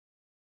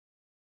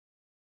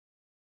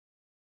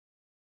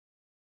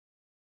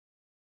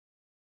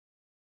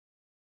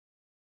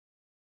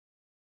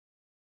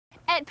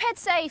At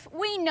Petsafe,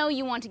 we know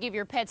you want to give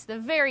your pets the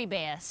very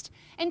best,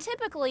 and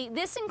typically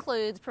this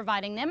includes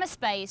providing them a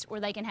space where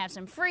they can have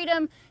some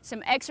freedom,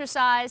 some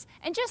exercise,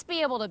 and just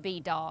be able to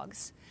be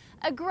dogs.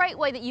 A great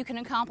way that you can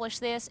accomplish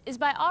this is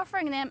by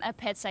offering them a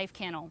Petsafe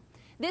kennel.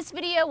 This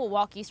video will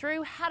walk you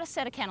through how to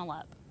set a kennel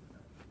up.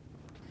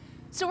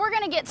 So we're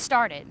going to get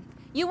started.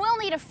 You will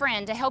need a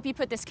friend to help you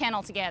put this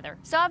kennel together,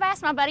 so I've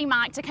asked my buddy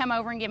Mike to come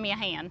over and give me a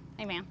hand.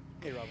 Hey, man.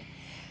 Hey, Robin.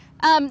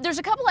 There's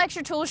a couple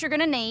extra tools you're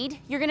going to need.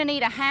 You're going to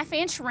need a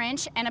 1/2-inch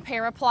wrench and a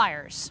pair of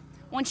pliers.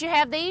 Once you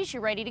have these,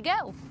 you're ready to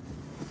go.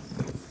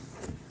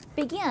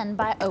 Begin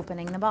by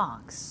opening the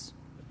box.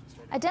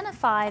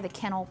 Identify the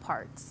kennel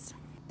parts.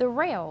 The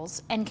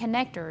rails and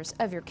connectors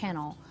of your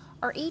kennel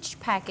are each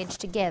packaged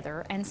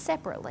together and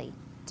separately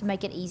to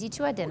make it easy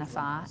to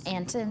identify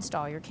and to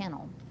install your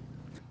kennel.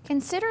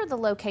 Consider the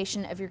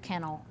location of your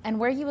kennel and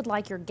where you would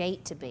like your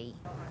gate to be.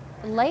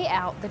 Lay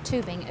out the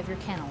tubing of your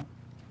kennel.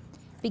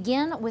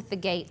 Begin with the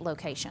gate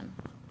location.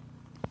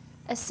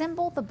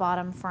 Assemble the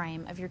bottom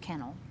frame of your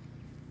kennel.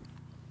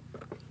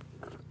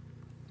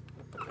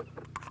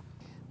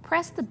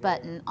 Press the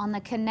button on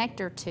the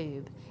connector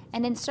tube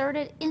and insert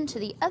it into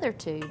the other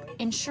tube,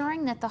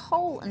 ensuring that the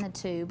hole in the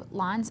tube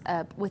lines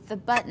up with the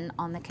button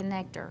on the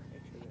connector.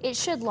 It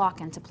should lock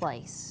into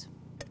place.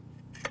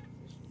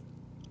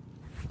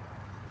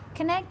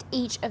 Connect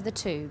each of the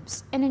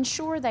tubes and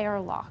ensure they are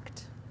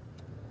locked.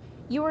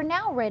 You are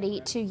now ready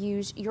to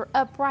use your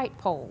upright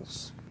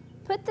poles.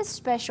 Put the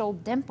special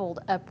dimpled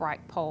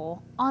upright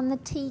pole on the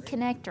T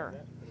connector.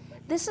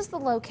 This is the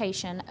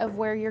location of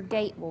where your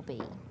gate will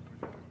be.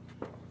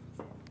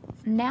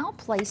 Now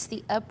place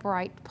the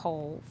upright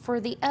pole for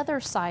the other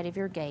side of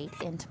your gate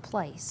into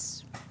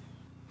place.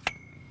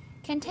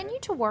 Continue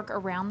to work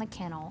around the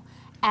kennel,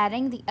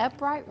 adding the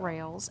upright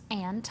rails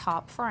and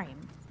top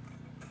frame.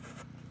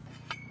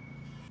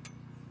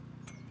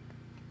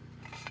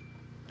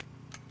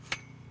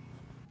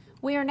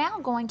 We are now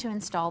going to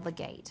install the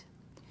gate.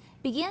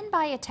 Begin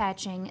by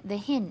attaching the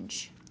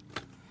hinge.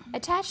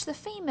 Attach the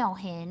female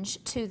hinge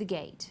to the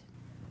gate.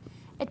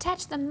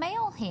 Attach the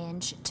male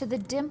hinge to the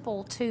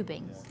dimple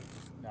tubing.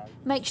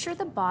 Make sure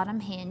the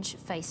bottom hinge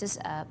faces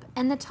up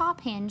and the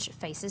top hinge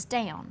faces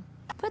down.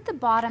 Put the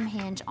bottom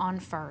hinge on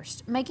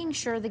first, making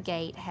sure the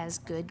gate has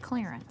good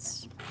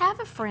clearance. Have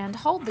a friend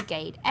hold the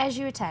gate as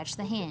you attach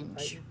the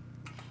hinge.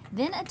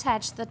 Then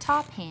attach the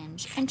top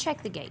hinge and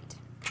check the gate.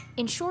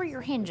 Ensure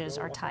your hinges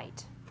are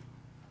tight.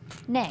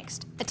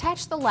 Next,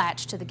 attach the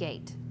latch to the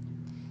gate.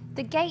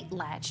 The gate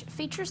latch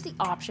features the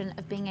option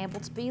of being able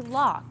to be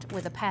locked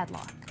with a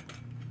padlock.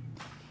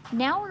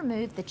 Now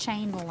remove the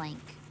chain link.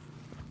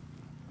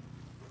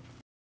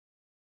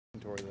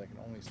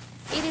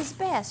 It is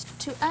best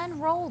to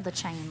unroll the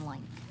chain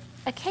link.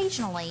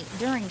 Occasionally,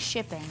 during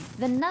shipping,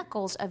 the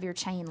knuckles of your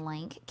chain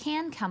link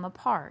can come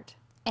apart,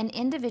 and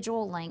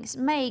individual links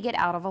may get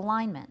out of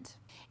alignment.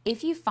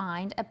 If you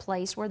find a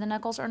place where the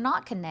knuckles are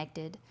not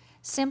connected,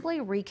 simply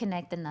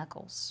reconnect the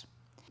knuckles.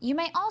 You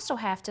may also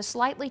have to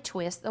slightly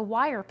twist the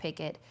wire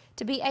picket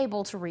to be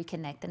able to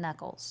reconnect the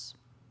knuckles.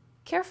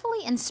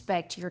 Carefully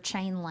inspect your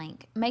chain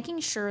link, making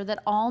sure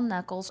that all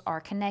knuckles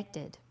are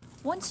connected.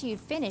 Once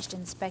you've finished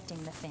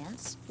inspecting the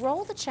fence,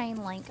 roll the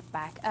chain link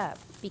back up.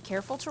 Be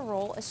careful to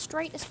roll as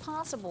straight as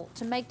possible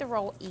to make the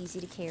roll easy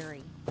to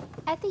carry.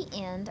 At the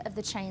end of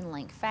the chain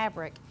link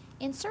fabric,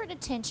 insert a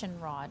tension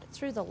rod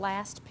through the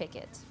last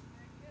picket.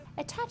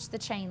 Attach the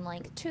chain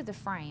link to the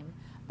frame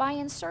by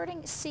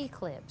inserting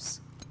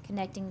C-clips,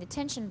 connecting the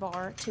tension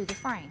bar to the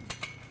frame.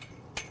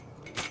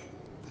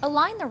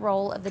 Align the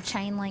roll of the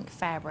chain link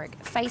fabric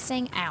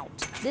facing out.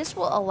 This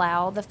will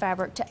allow the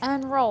fabric to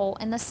unroll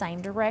in the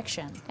same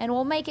direction and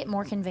will make it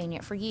more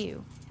convenient for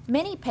you.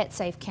 Many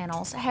Petsafe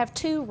kennels have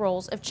 2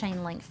 rolls of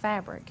chain link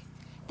fabric.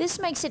 This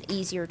makes it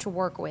easier to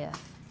work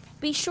with.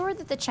 Be sure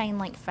that the chain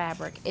link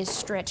fabric is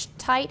stretched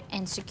tight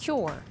and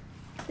secure.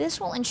 This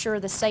will ensure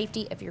the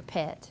safety of your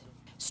pet.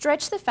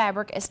 Stretch the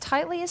fabric as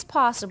tightly as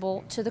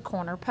possible to the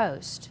corner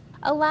post.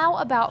 Allow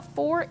about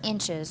 4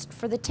 inches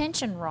for the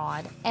tension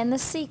rod and the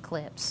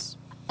C-clips.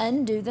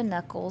 Undo the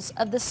knuckles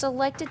of the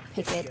selected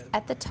picket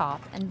at the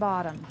top and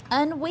bottom.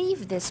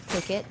 Unweave this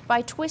picket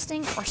by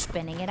twisting or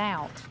spinning it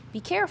out. Be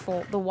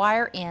careful, the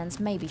wire ends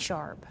may be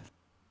sharp.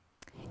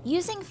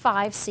 Using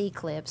 5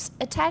 C-clips,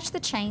 attach the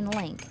chain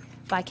link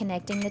by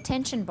connecting the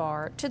tension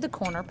bar to the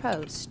corner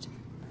post.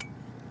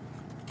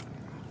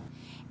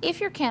 If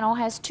your kennel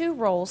has 2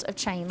 rolls of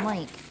chain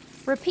link,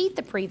 repeat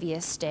the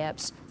previous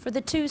steps for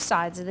the 2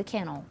 sides of the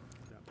kennel.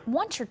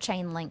 Once your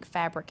chain link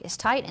fabric is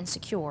tight and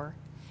secure,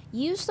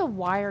 use the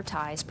wire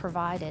ties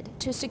provided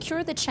to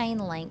secure the chain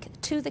link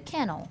to the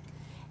kennel,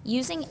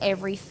 using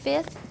every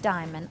 5th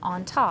diamond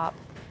on top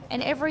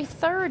and every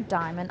 3rd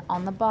diamond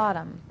on the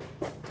bottom,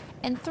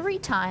 and 3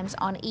 times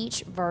on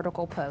each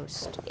vertical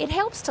post. It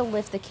helps to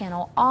lift the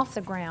kennel off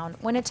the ground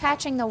when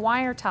attaching the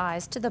wire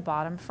ties to the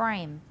bottom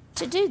frame.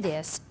 To do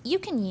this, you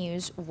can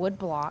use wood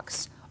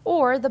blocks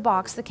or the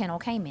box the kennel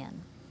came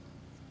in.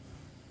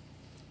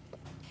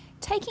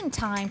 Taking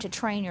time to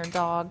train your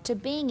dog to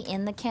being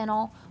in the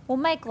kennel will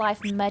make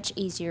life much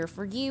easier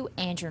for you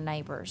and your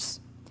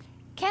neighbors.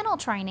 Kennel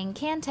training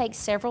can take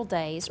several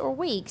days or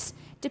weeks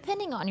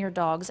depending on your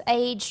dog's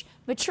age,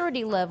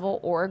 maturity level,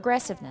 or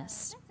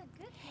aggressiveness.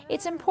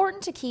 It's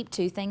important to keep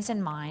two things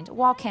in mind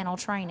while kennel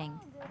training.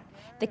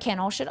 The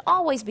kennel should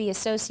always be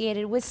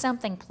associated with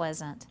something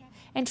pleasant,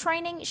 and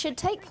training should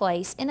take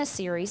place in a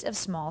series of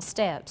small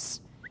steps.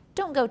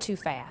 Don't go too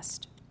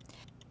fast.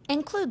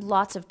 Include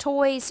lots of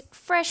toys,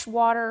 fresh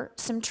water,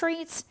 some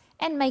treats,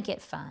 and make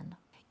it fun.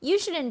 You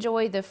should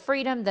enjoy the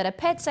freedom that a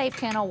Petsafe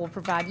kennel will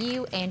provide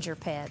you and your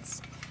pets.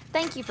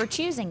 Thank you for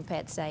choosing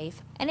Petsafe,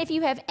 and if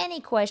you have any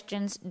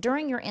questions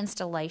during your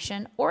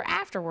installation or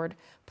afterward,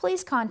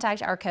 please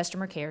contact our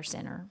customer care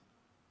center.